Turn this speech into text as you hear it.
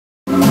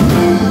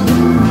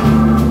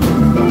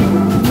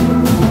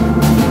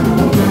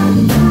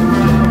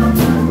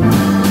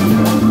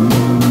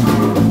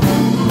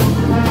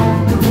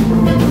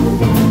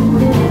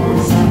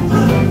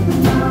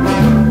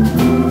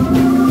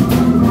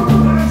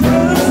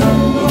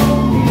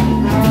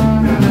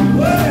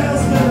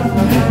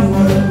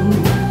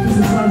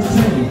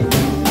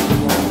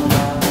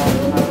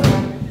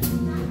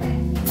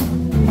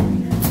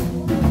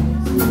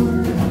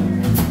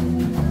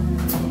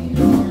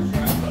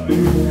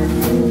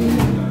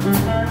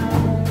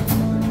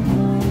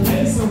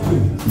That's so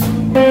good.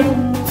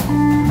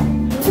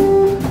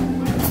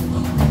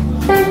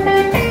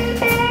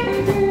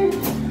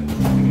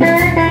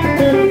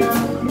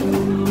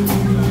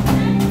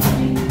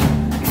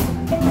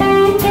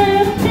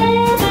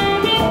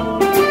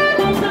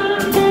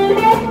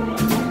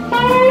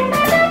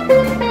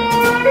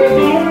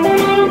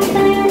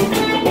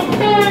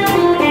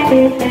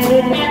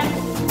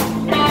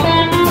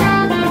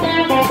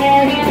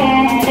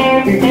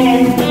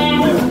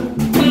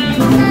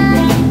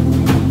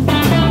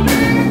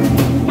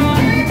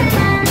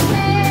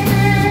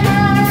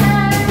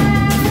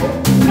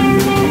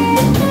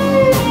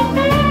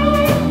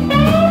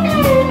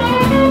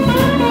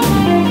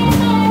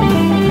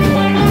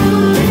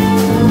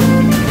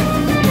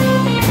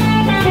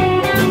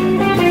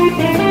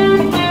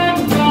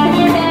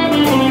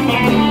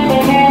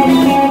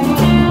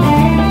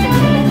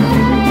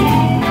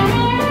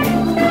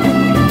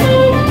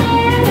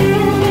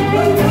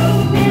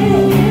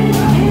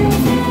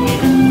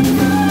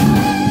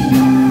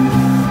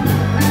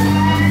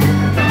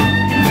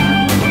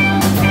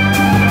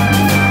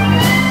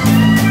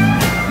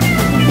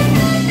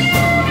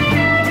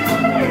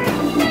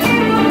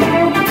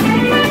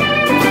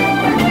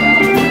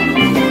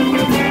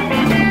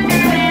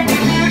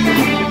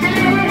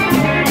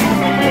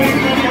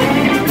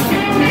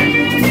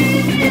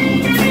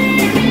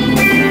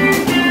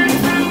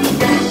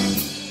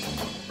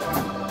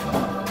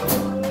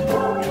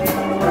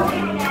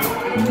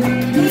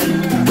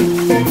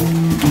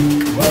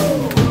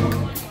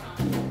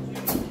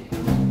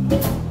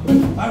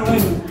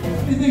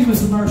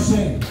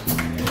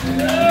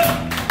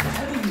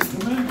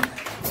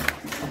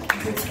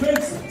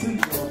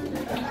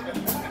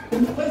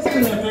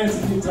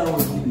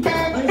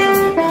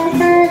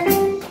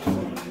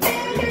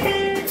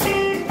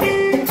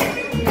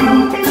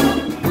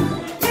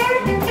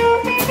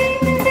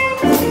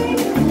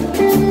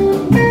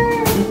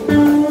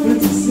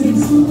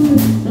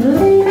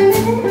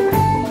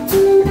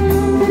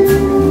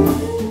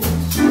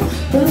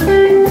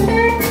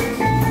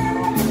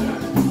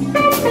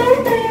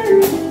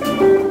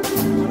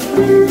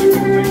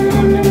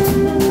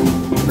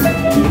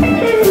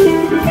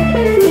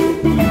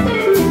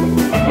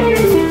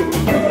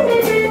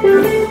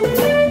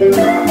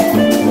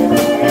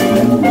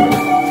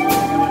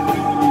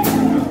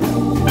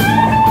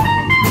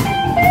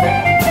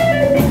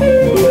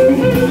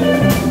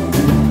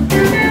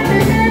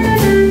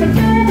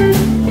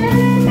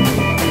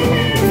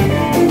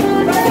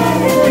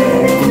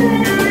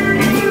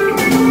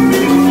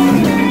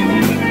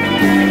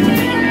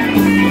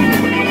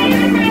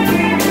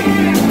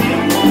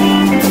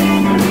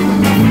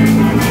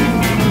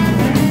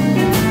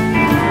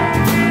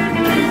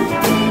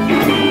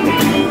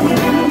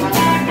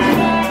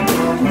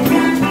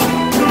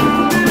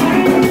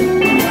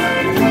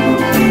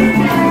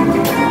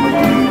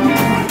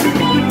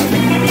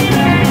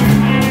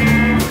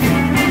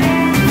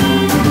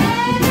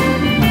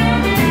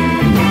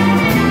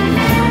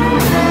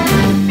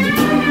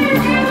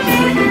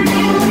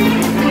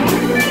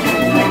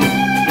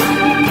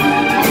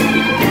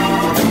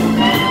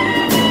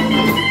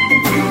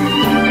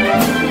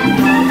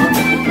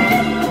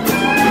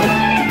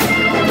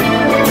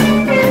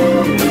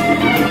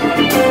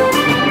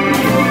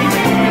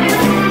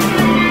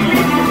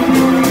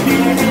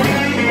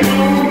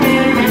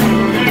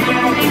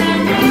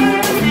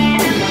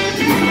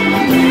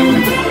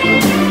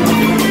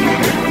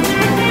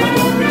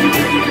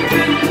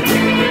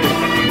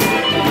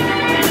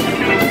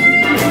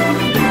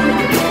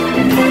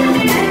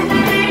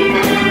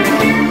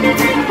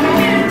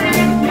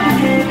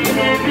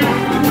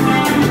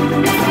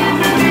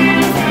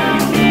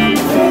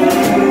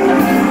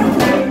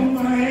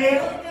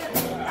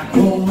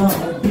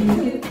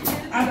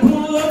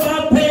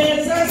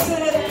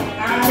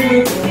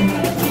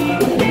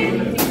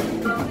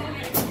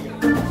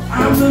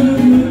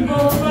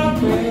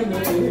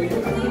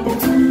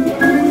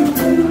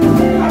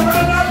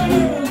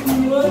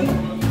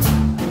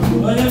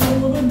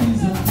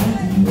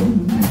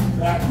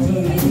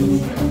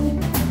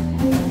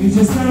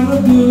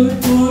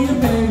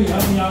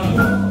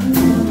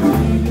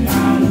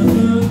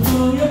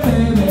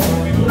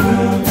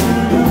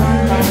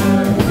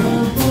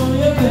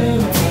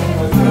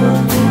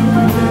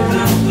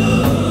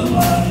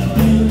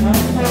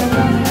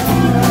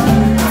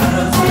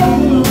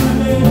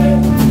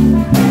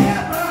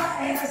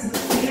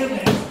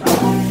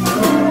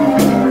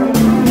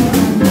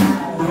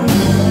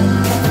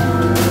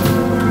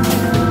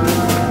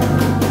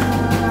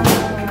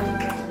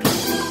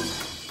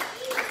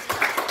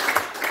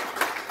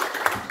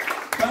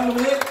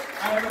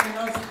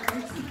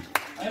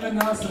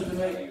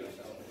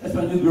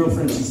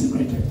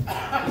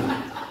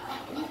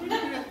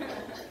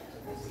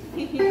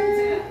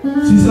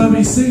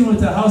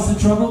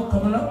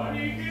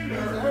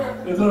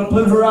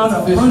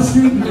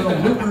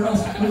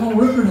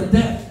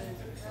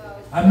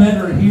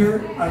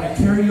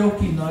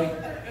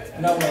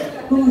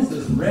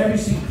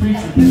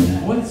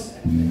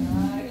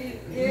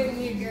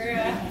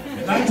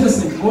 not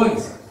just in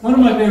voice. One of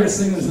my favorite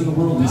singers in the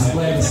world is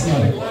Gladys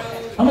Knight.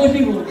 How many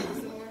people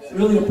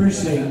really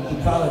appreciate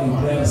the quality of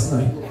Gladys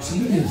Knight? She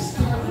is.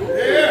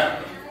 Yeah.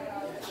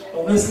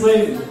 Well, this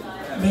lady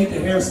made the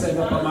hair stand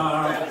up on my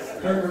arm.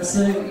 Heard her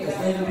sing, this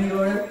Lady B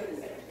over.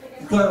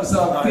 She called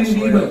herself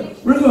P.D.,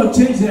 but we're going to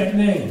change that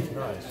name.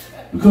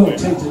 We're going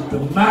to change it to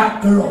My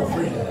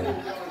Girlfriend.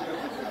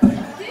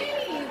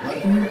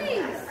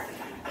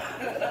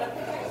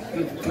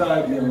 Good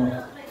God, you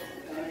know.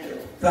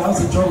 The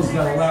House of Joe's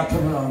got a lot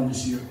coming on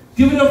this year.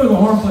 Give it up for the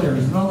horn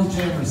players and all the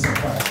jammers so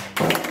far.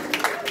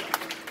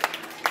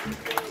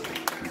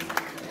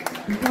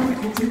 Before we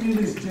continue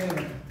this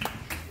jam,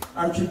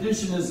 our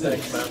tradition is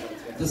this.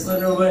 Just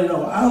let everybody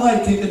know. I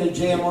like kicking the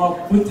jam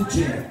off with the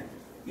jam.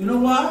 You know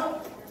why?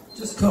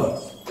 Just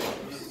cause.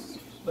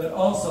 But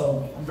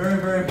also, I'm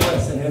very, very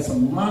blessed to have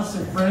some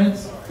monster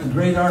friends and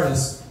great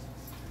artists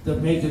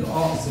that make it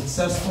all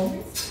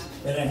successful.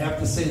 And I have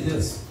to say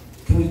this.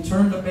 Can we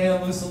turn the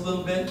band loose a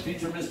little bit?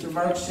 Feature Mr.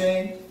 Mark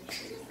Shane.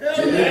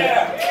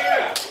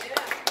 Yeah.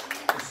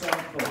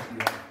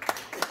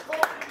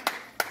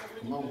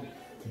 Come on.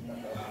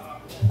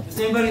 Does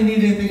anybody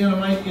need anything on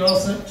the mic? You all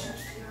set?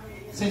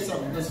 Say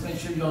something. Let's make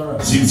sure you're all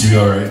right. Seems to be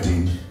all right,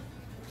 Dean.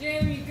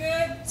 Jim, you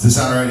good? Does this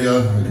sound right,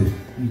 y'all? Okay.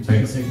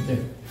 Thanks.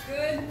 Good.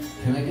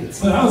 Can I get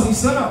some? But how's he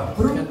sound?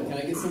 Can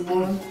I get some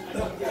more?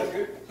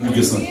 Let me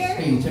get some.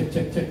 Hey, check.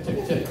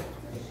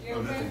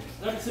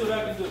 Let me see what I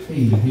can do.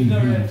 Hey.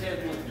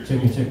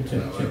 Check it,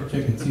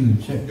 two.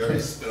 Check.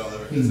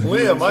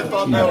 Liam, I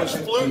thought that was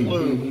flute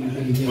lube.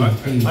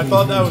 I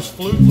thought that was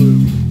flute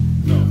lube.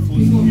 No,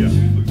 flute lube. Yeah.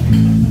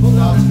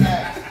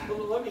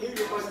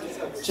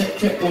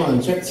 Check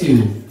one, check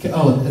two.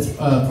 Oh, that's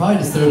probably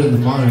just third in the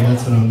monitor.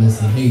 That's what I'm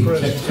missing. Hey,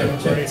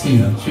 check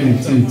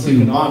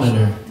two.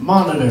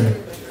 Monitor.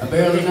 I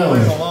barely know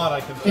it.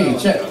 Hey,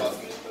 check.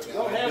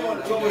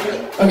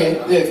 Okay,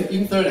 yeah, if you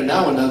can throw it in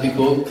that one, that'd be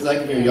cool, because I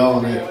can hear y'all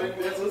on it.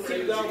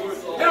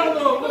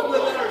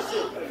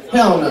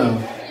 Hell no.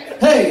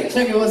 Hey,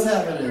 check it, what's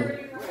happening?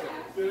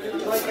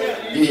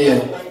 Yeah,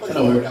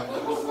 that'll work.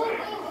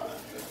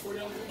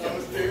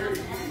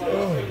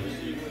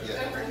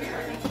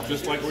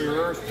 Just like we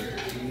rehearsed it.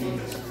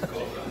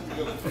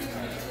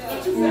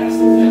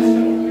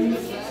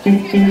 You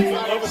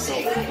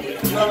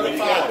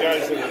got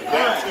guys that are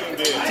that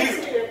tuned in.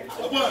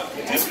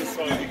 Get this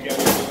song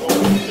together.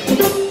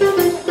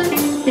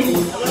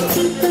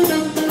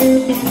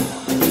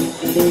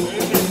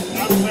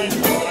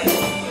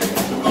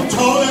 I'm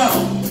told out.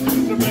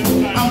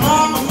 I'm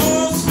on the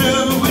moon,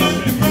 still with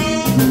the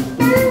ground.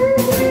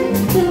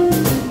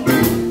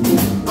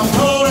 I'm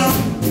told out.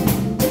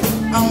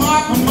 I'm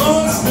on the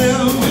moon,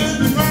 still with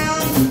the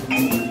ground.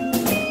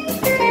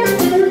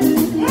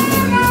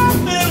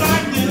 Feel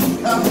like this,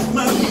 cause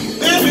my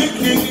baby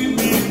can't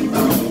be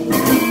found.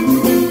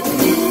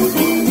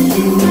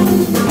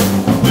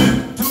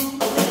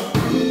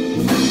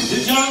 The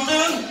young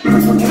man,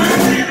 my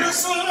baby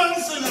son,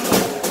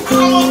 I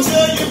won't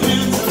tell you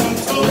this, I'm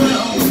told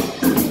out.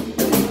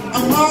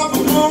 I'm off the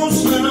moon,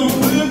 still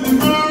with the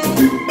ground.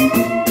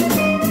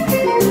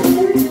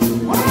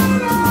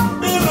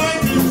 Feel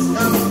like this,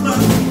 cause my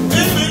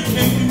baby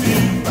can't be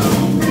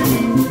found.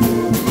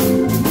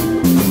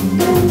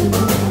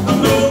 I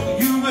know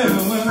you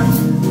very well,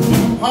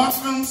 heart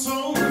and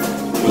soul,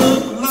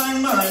 look like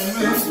mine,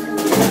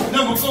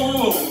 never go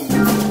old.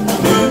 I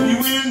love you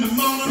in the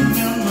morning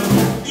and the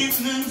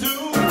evening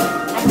too.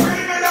 I'm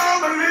dreaming on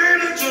the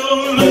little Joe,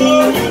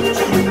 love you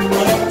too.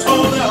 But I'm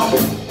told out,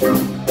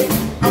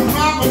 I'm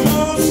off the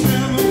moon,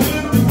 still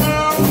with the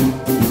ground.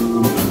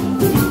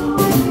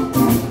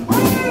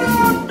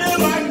 Feel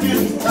like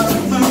this, cause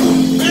my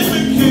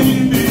baby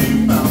can't be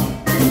found.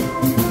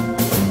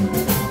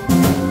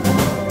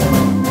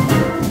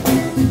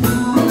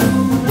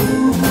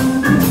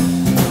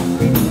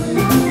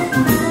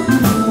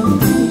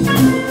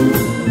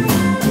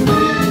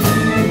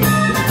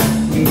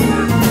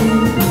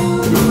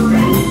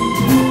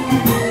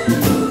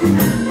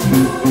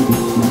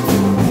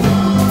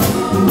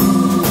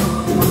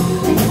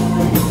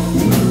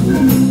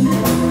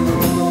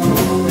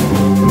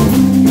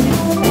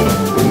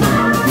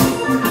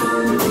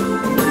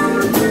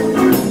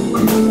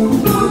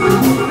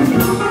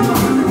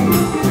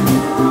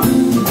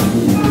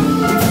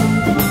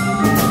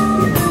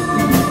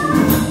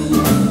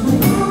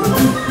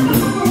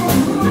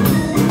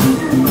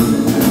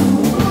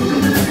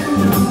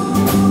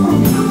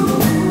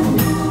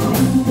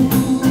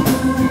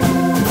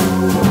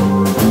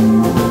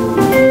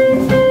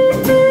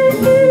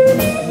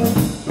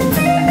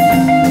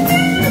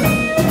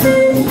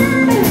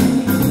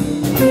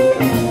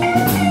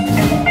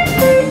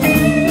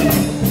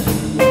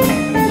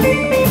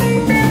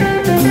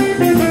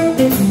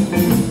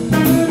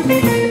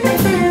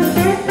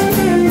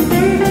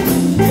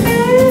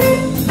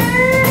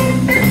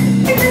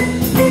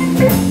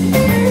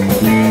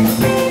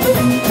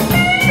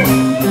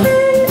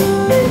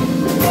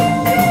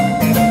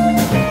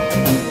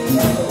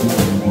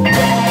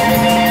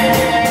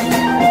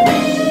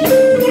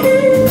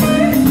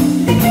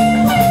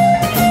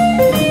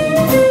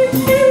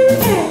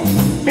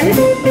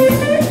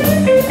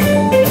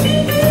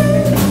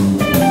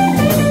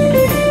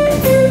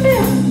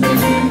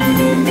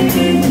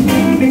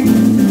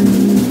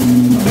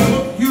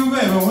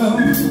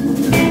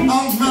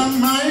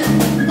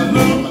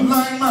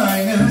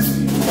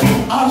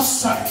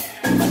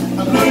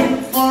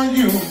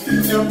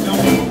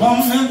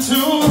 one and two.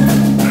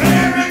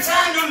 Every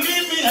time you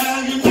leave me, I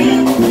get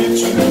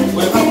you.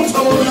 When I'm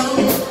told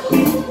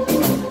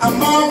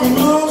I'm all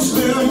alone,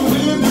 still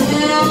in the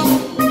house.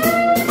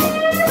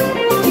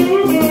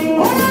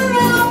 I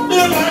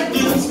feel like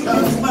this,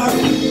 'cause my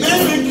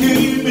baby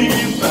can't be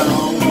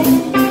found.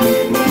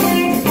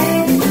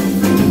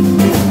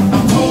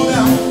 I'm told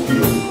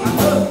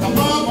I'm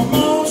all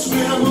alone,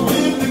 still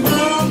in the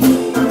ground.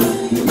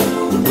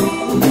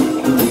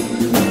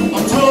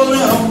 I'm told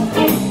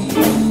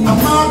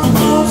I'm all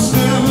alone,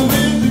 still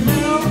in the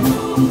ground.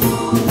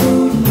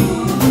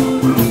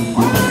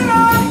 I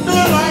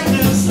feel like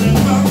this, and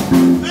my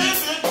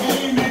baby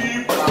can't be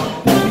found.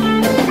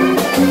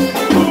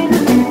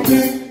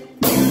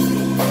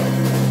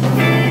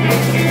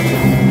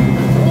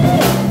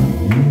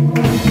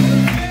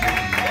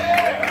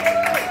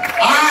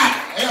 Alright,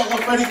 hell,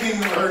 what Freddie King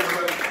never heard of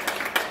it.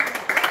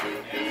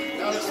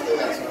 Now let's do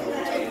that song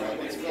we're talking about.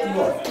 Let's go.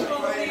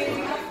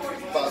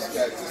 Boss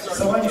guy.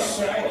 So I'm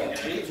shy.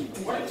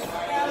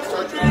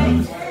 Start your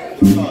drums.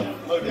 It's called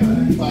Lowdown.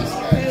 Boss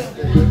guy.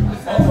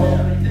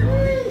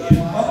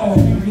 Uh-oh,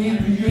 you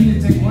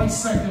need to take 1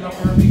 second up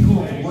there and be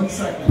cool. 1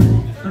 second.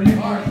 Pretty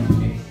important.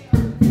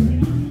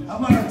 How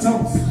about a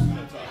toast?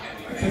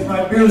 Because my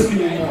beer's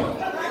getting warm.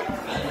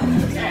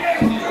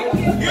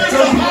 Here's a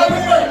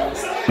highway.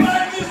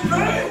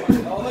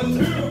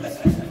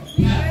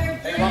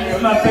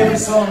 It's my favorite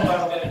song, by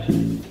the way.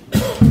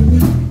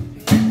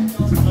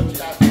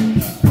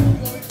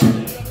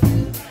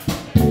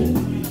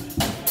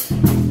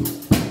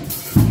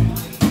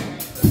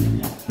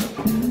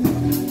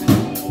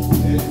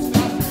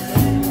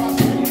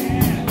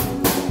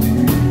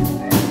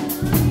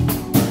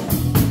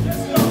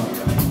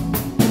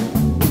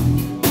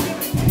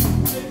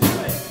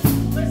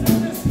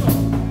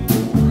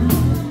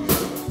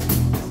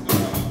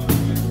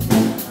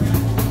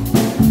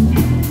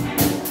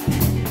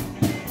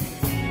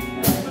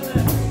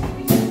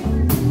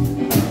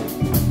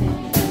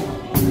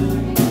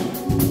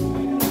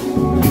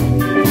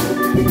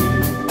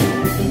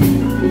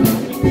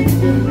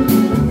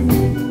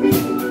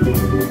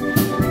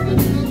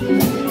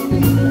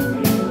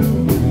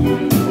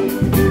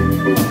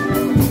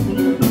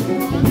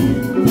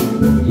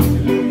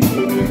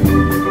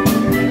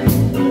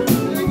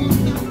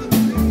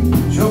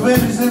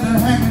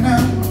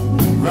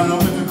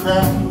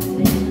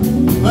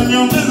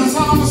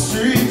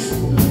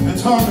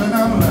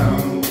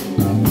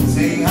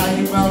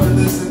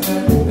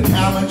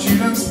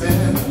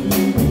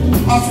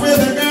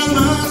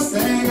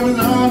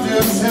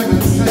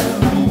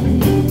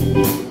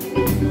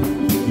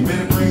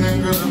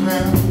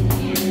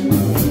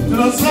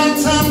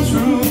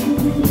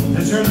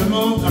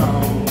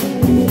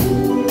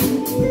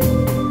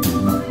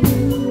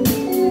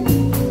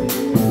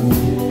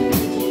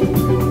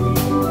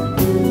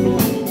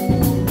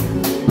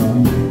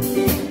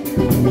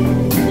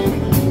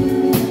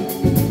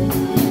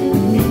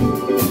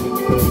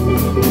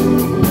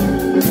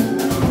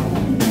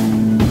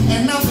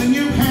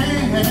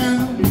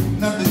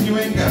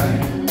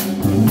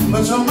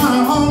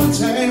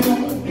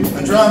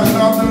 Driving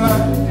off the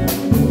light,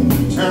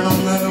 turn on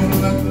that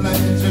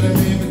light, should have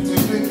made it to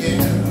the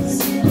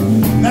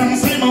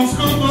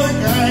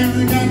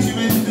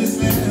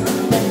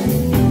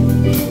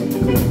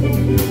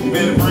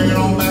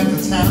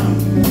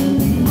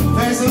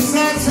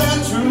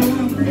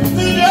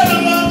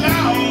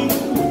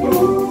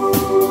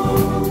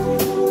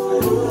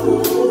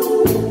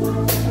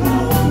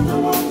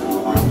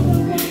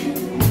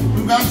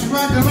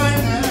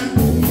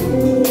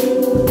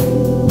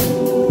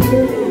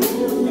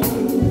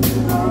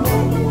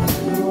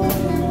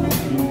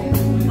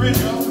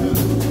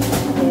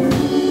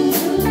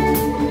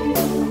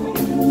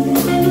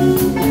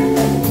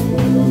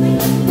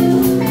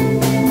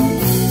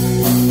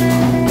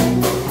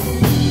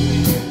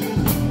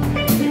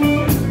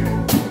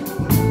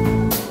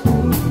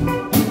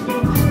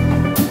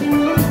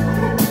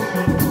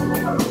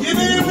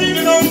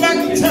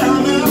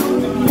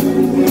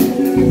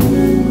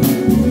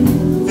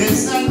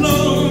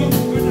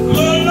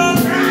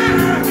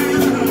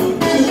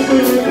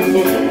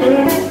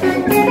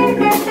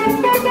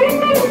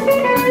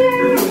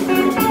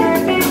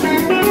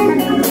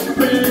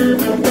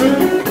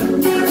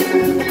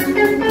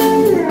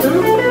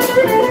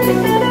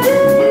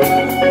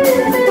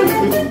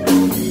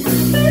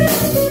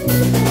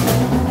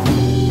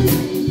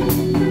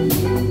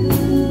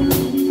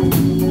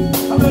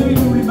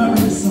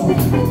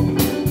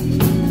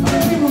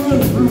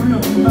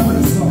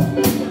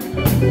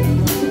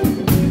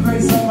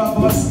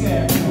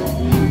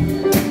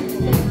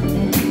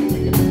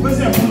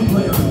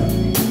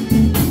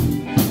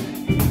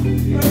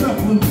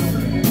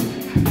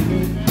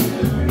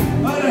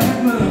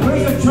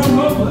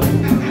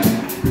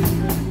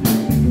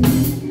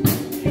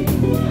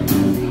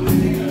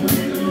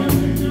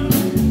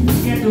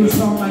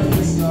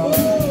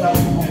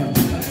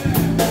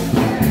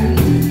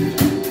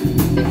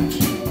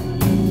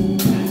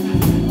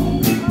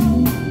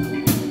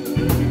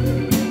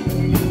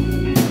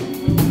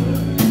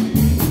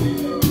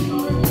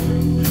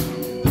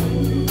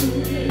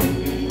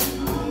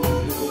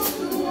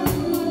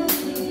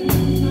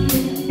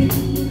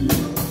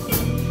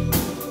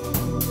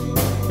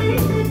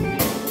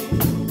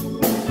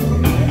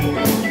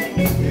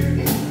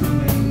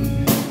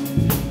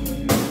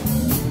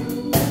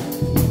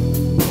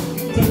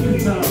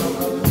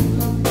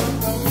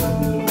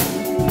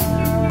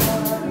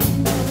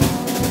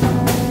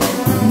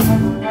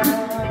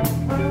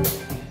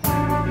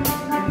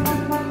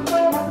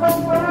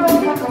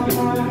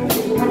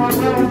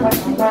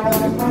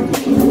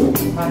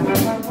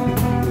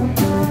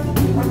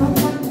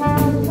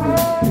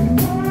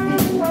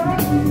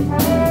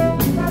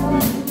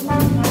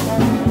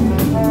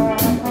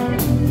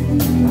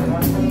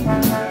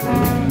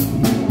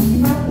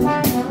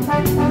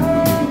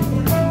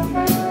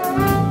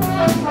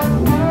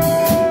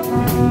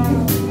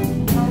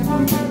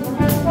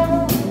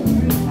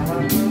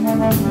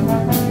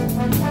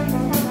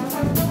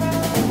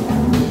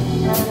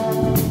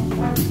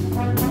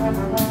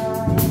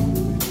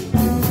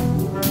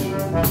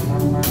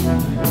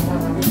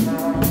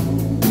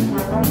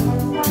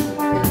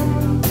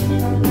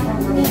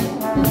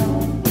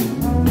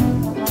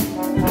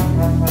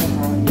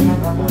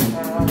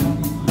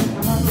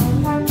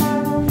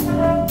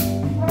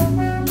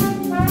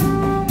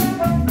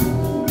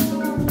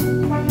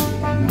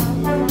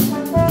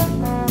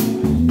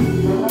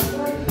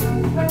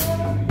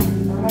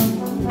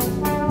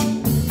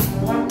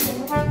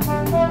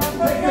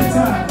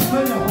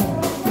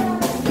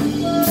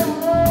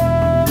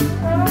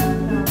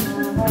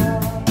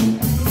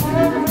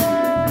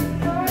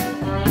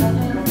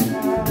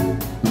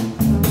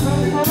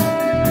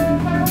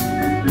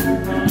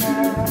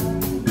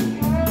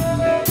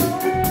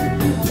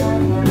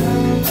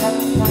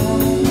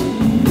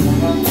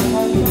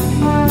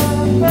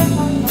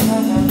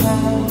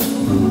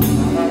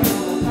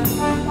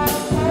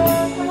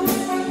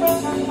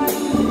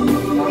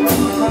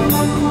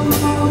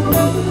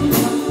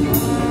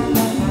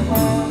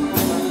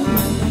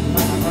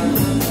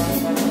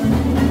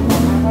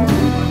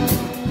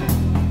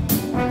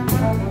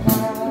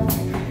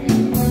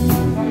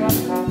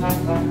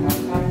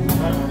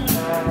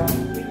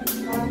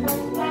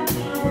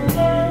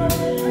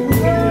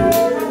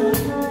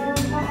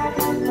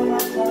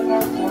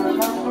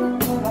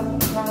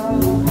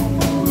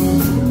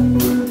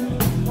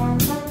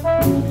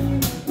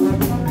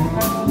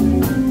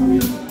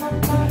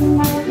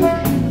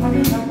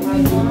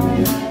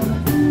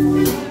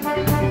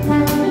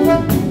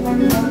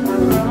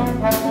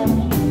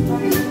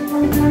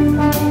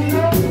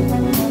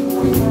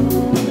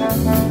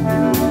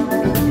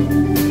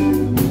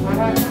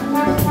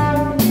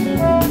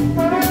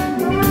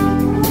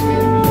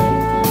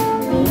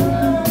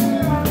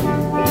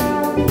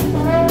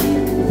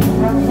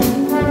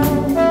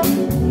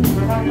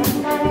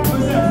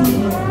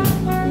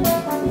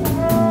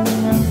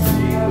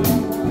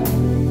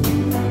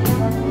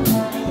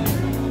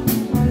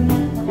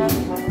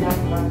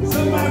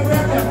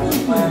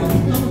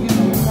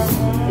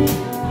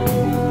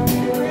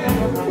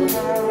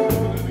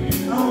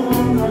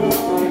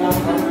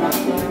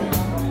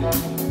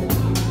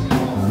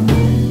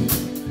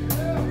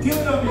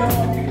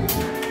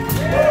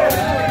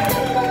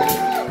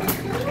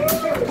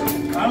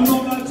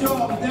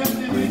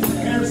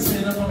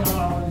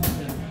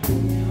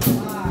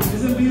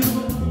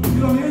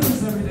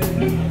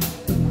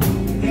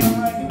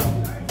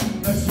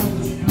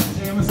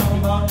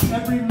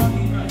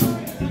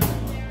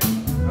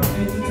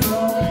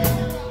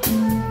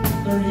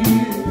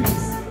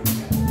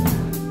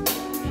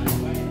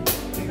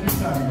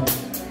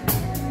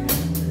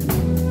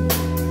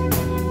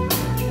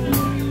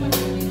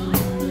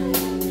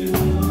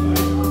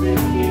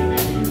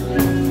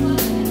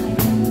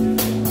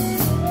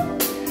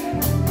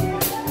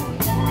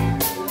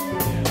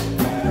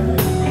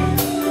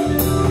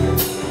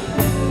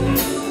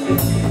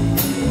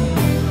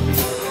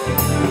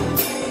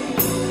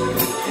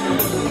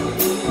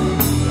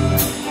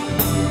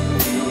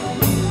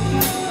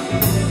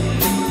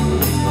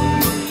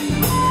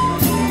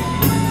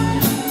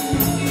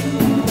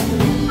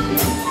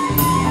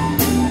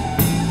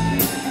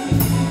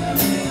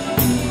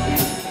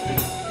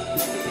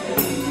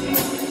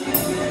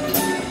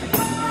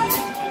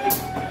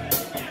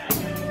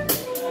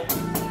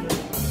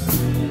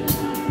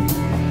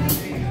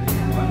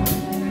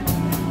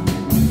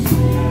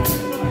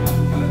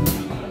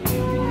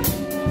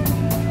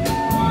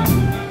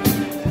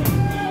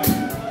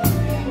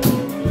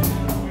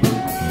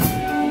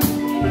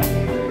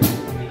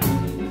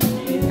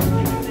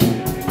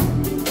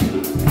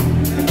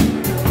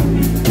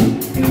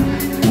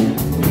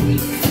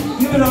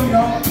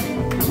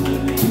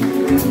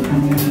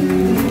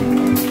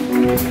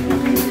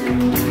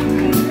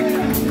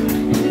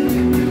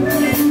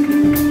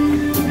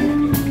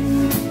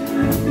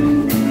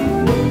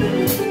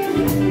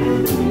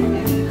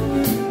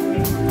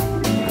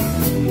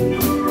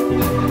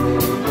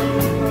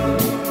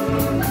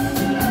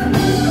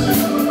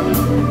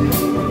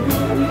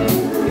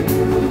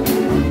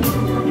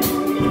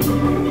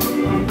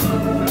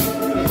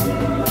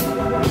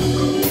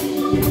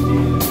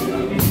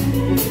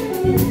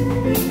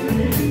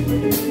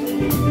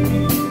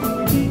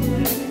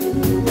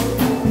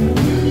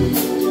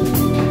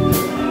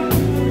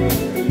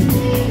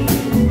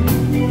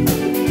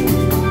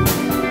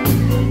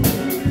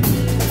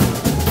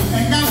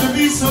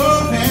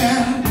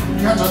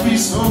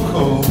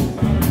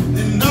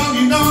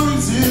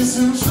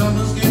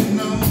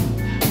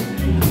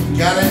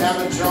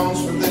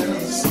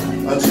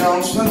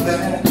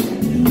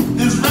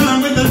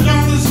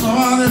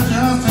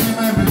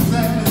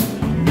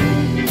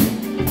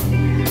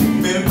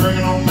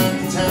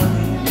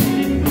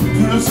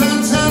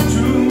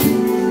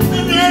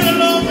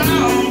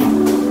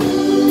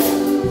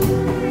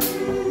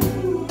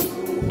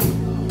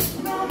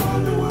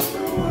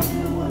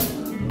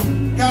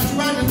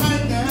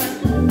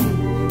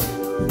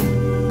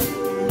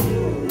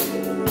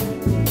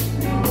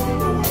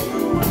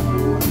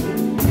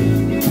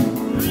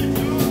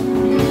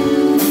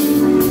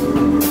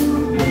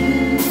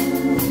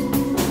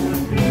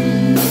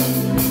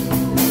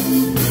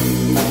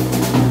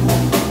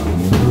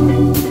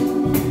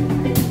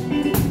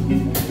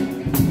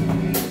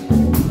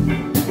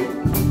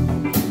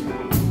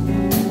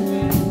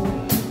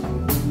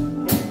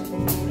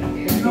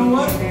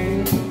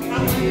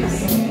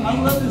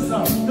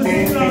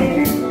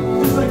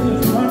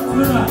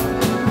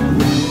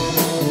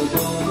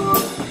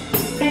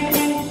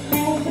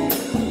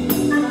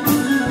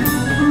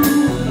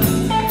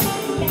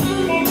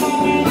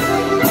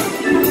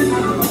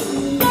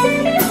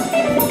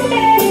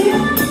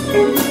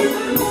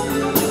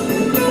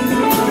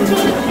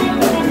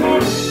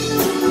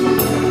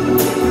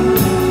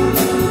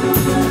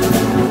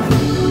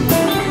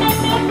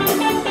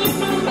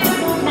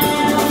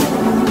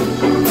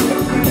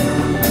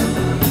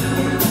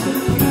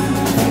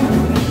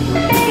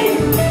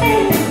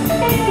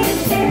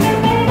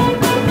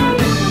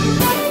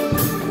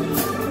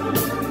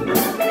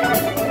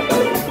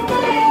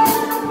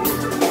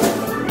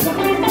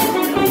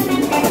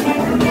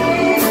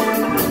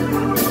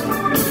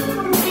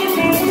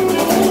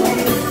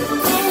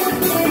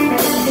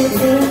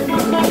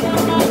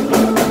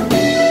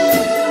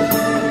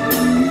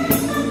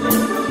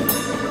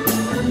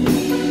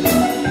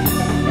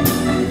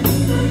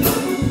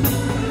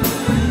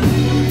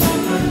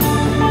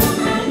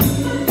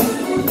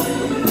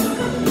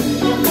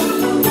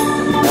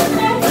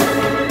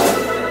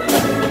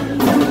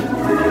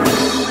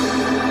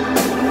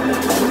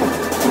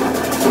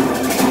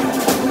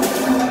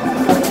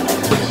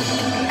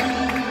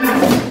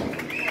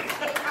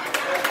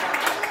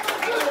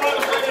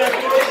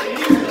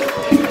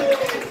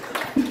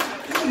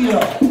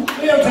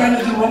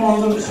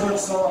short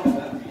song.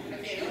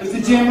 Is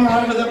the jam all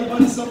right with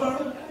everybody so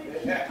far?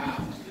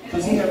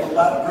 Because he has a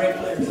lot of great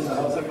players in the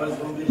house. Everybody's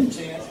going to get a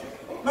chance.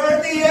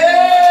 Birthdays!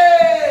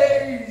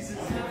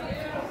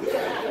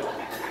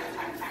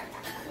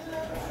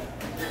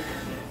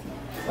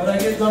 When I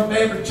get done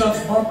paying for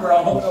Chuck's bumper,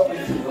 I'll hook up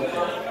with you.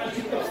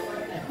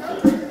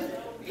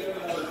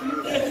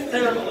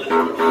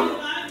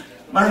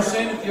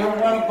 Marcin, if you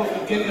ever want to book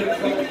a gig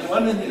at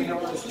London, you know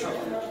this trouble.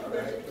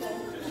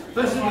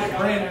 Especially with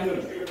brand new.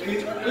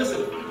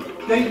 Listen,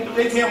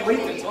 they can't wait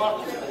to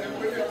talk to you.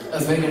 I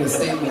was making a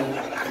statement.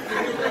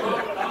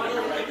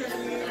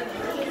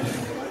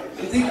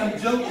 You think I'm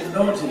joking,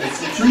 don't you?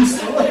 It's a true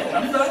story.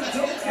 I'm not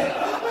joking.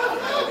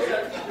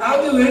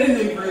 I'll do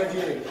anything for a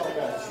gig.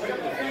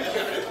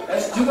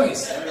 That's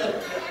Joyce.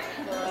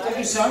 Take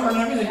a shower and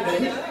everything,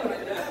 baby.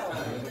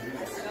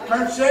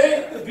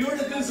 Marcin, if you were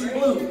to do some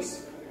blues,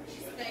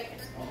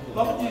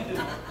 what would you do?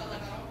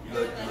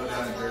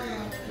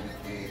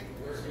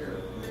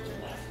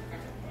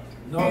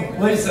 No,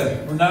 wait a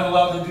second. We're not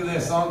allowed to do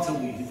that song till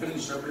we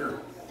finish our beer.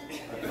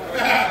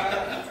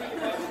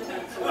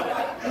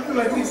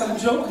 Everybody thinks I'm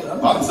joking.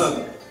 I'm not. As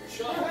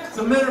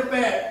a matter of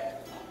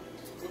fact,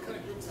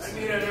 I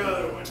need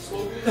another one.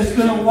 It's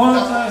been a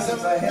long time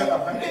since I had a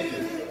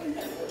Heineken.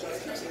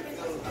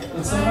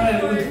 And somebody,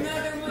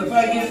 if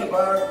I get the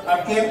bar,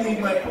 I can't leave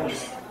my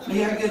post.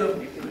 Me, I get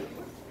a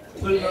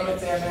put it on the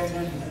tab.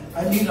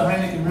 I need a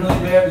Heineken really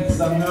bad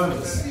because I'm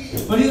nervous.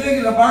 What do you think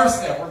of the bar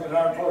staff working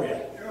hard for you?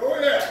 Oh,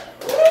 yeah.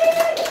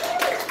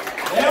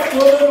 That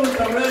woman with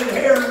the red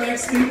hair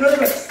makes me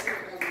nervous.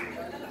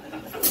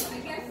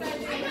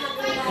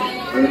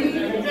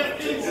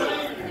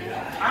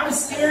 I'm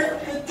scared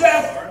to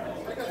death.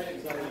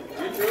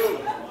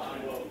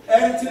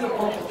 Attitude of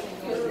poker.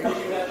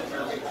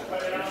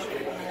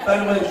 By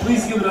the way,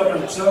 please give it up for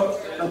Chuck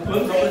for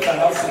putting up at the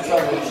house of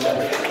television.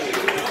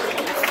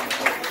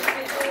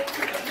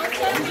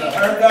 He's a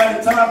hard guy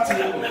to talk to.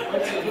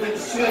 What's a good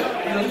shit?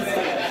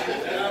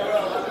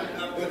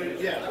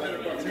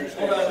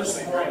 Hold on, this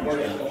is more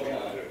important.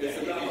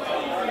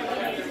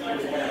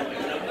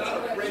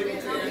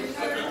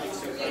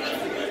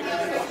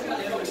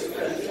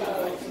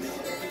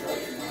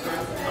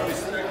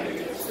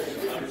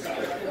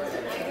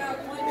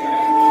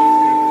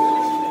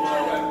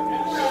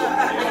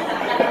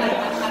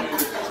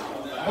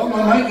 Oh,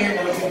 my mic ain't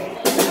working.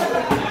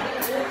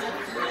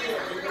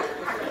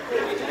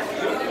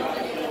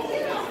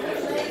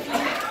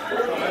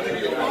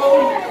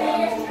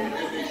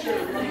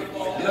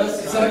 Yes,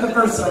 is that the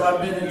first time I've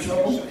been in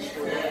trouble?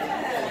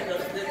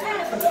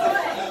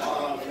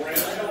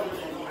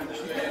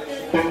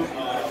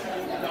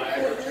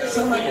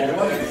 Sound like a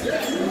wife.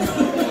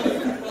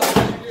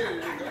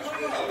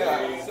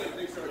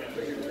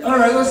 All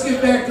right, let's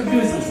get back to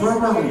business. Where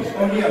were we?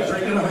 Oh yeah,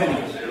 drinking a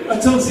Heineken. I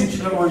told you you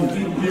know where you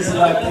keep busy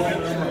life. Thank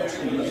you very much.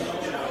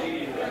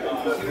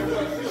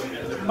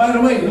 By the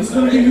way, who's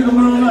going to be here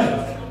tomorrow night?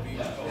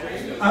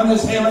 On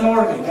this Hammond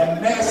organ,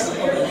 that massive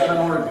fucking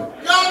Hammond organ.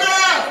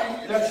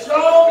 That's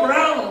Sean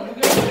Brown.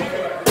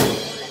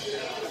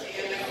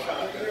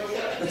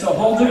 It's a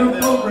whole different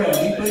program.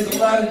 He plays a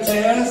lot of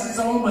jazz and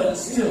so on, but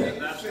it's still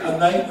a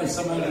night with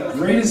some of the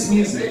greatest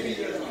music.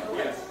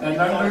 And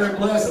I'm very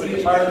blessed to be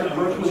a part of it,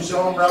 working with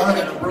Sean Brown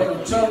and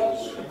brother Chuck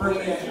to bring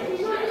in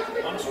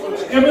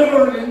Hammond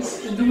organs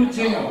and do a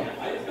jam.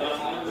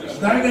 It's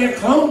not that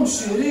clone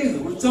shit either.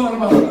 We're talking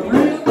about the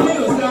real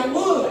deal. It's got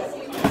wood.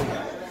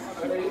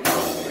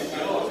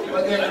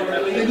 What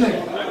do you think?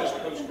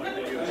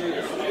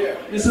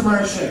 This is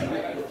Marcin.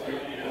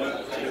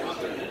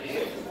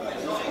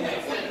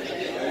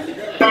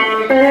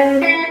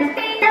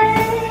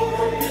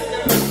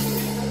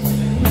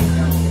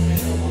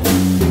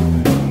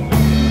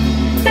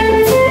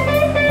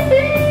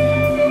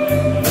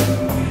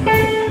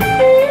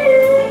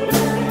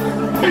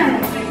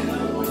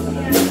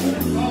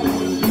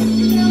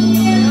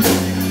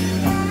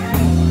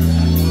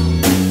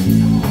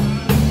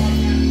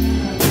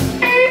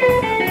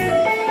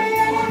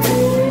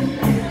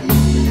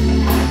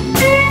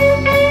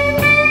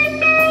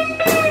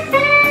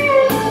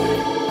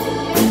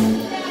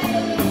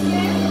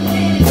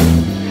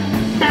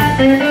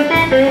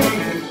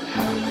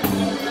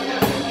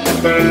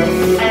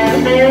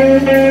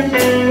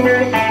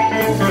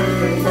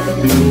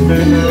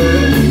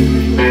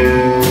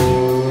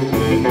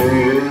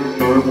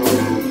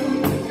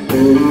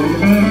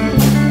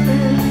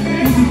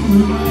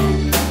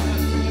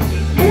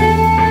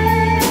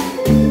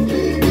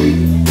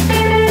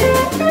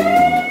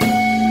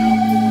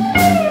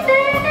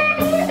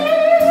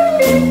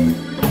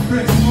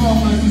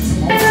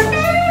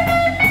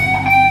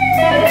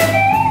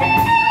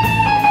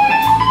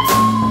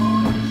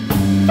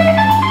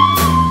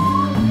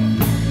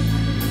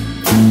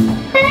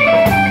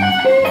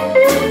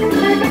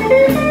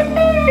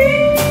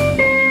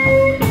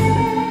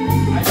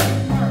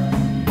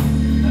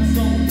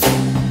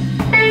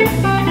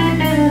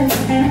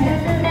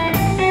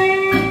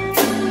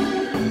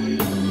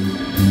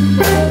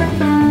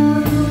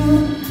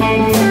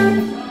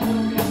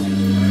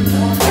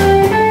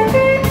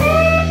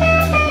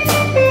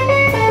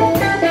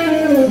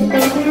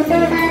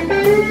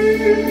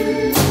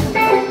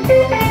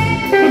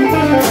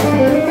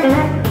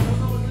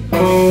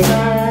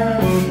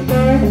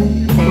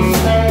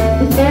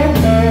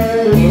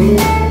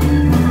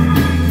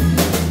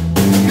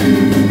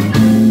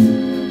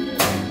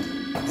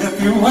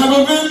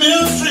 Lord, give me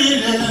a string.